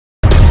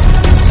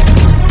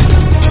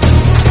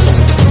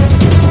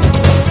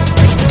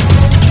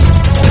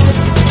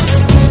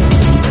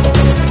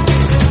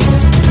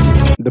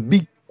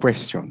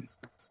Question: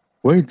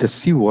 where the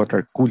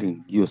seawater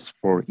cooling used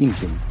for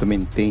engine to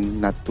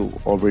maintain not to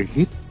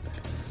overheat?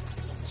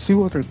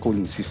 Seawater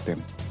cooling system,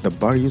 the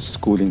various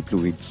cooling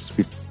fluids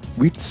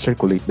which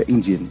circulate the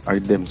engine are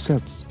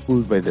themselves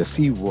cooled by the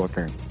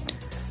seawater.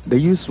 The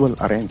usual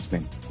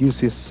arrangement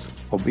uses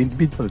of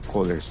individual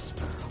coolers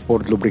for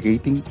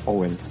lubricating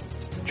oil,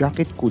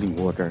 jacket cooling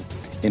water,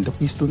 and the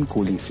piston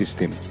cooling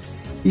system,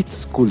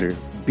 each cooler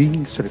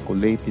being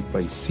circulated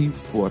by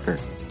seawater.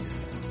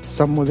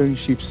 Some modern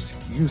ships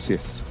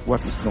uses what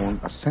is known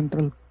as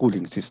central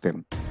cooling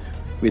system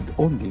with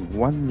only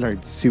one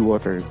large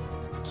seawater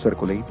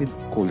circulated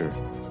cooler.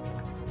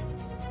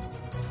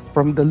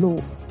 From the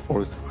low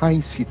or high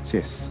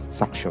seats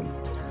suction,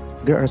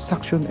 there are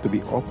suction to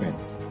be opened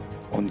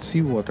on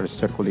seawater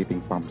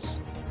circulating pumps.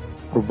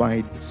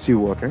 Provide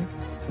seawater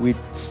which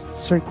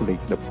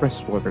circulate the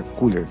freshwater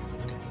cooler,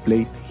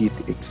 plate heat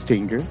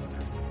exchanger,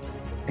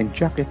 and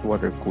jacket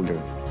water cooler,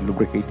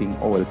 lubricating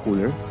oil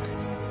cooler,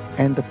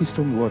 and the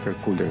piston water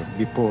cooler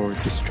before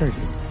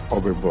discharging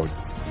overboard.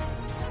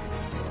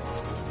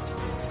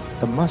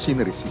 The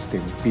machinery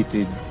system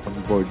fitted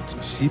on board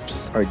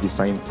ships are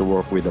designed to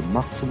work with the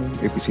maximum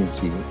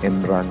efficiency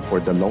and run for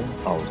the long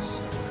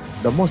hours.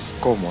 The most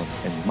common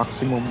and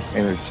maximum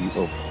energy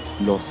of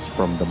loss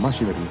from the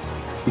machinery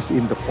is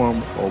in the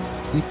form of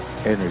heat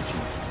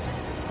energy.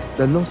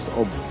 The loss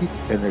of heat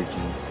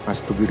energy has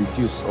to be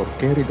reduced or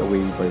carried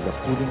away by the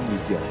cooling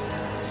media,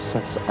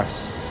 such as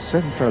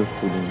central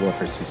cooling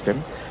water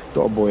system, to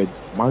avoid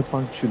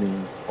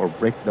malfunctioning or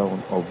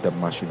breakdown of the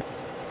machinery.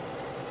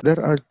 There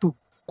are two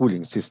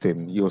cooling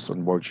systems used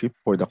on board ship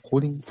for the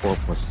cooling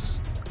purpose.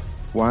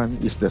 One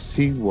is the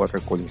seawater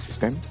cooling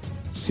system.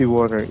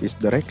 Seawater is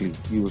directly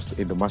used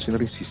in the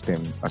machinery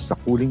system as the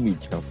cooling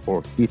media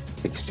for heat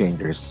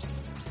exchangers.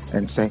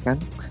 And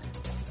second,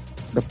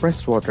 the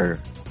freshwater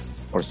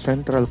or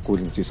central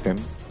cooling system.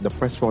 The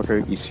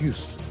freshwater is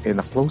used in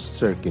a closed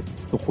circuit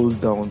to cool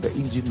down the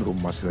engine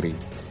room machinery.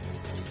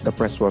 The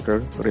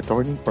freshwater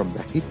returning from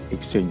the heat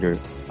exchanger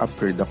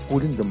after the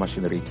cooling the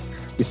machinery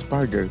is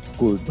further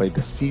cooled by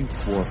the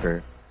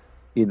seawater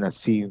in a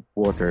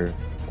seawater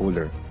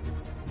cooler.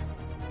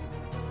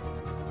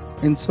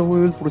 And so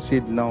we will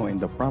proceed now in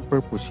the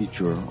proper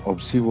procedure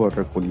of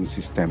seawater cooling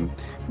system.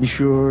 Be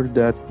sure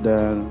that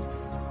the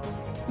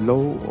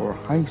low or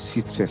high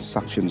seats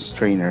suction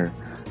strainer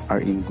are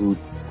in good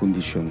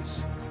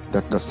conditions,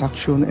 that the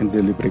suction and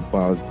delivery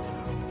valve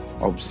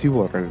of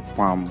seawater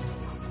pump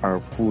are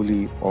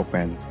fully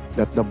open,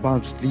 that the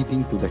valves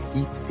leading to the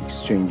heat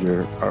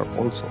exchanger are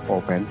also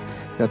open,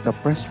 that the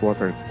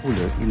freshwater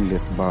cooler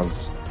inlet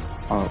valves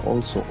are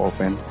also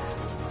open,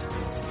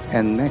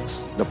 and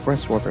next, the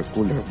freshwater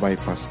cooler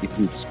bypass it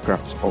its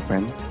cracks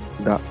open,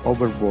 the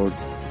overboard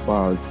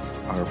valves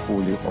are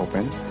fully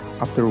open.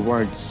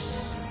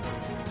 Afterwards,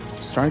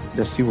 start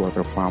the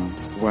seawater pump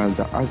while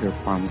the other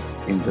pumps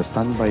in the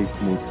standby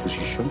mode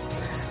position,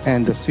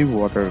 and the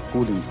seawater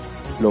cooling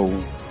flow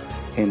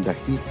in the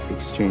heat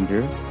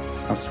exchanger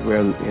as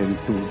well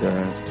into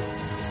the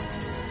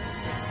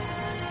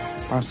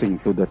passing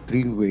to the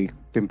three-way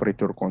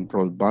temperature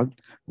control valve,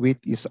 which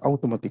is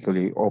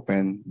automatically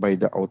opened by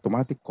the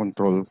automatic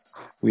control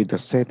with the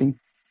setting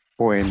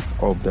point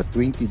of the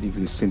 20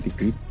 degrees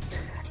centigrade.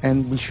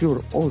 And be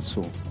sure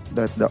also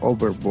that the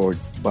overboard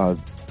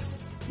valve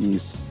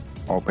is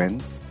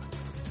open.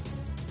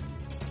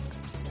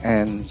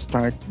 And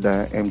start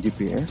the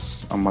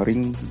MGPS, a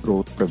marine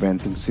growth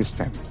preventing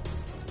system.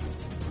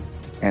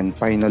 And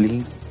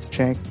finally,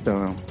 check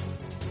the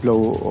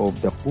flow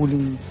of the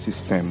cooling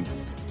system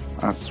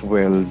as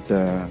well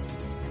the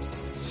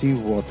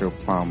seawater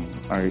pump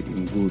are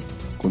in good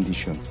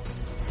condition.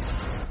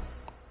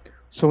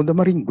 So the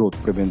marine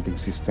growth preventing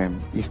system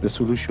is the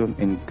solution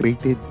and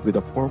created with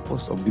the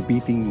purpose of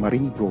debating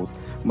marine growth,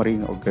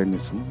 marine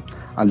organism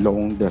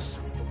along the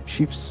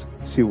ship's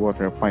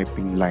seawater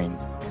piping line.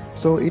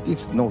 So it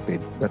is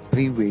noted that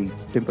three-way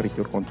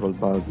temperature control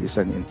valve is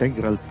an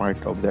integral part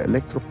of the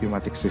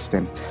electropneumatic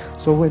system.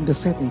 So when the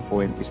setting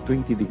point is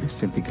 20 degrees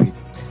centigrade,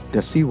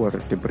 the seawater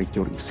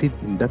temperature exceeds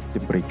in that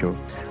temperature,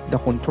 the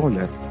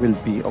controller will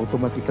be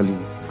automatically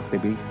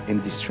activate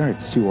and discharge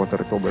seawater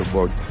to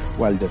overboard,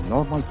 while the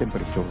normal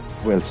temperature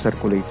will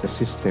circulate the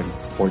system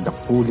for the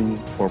cooling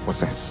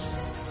purposes.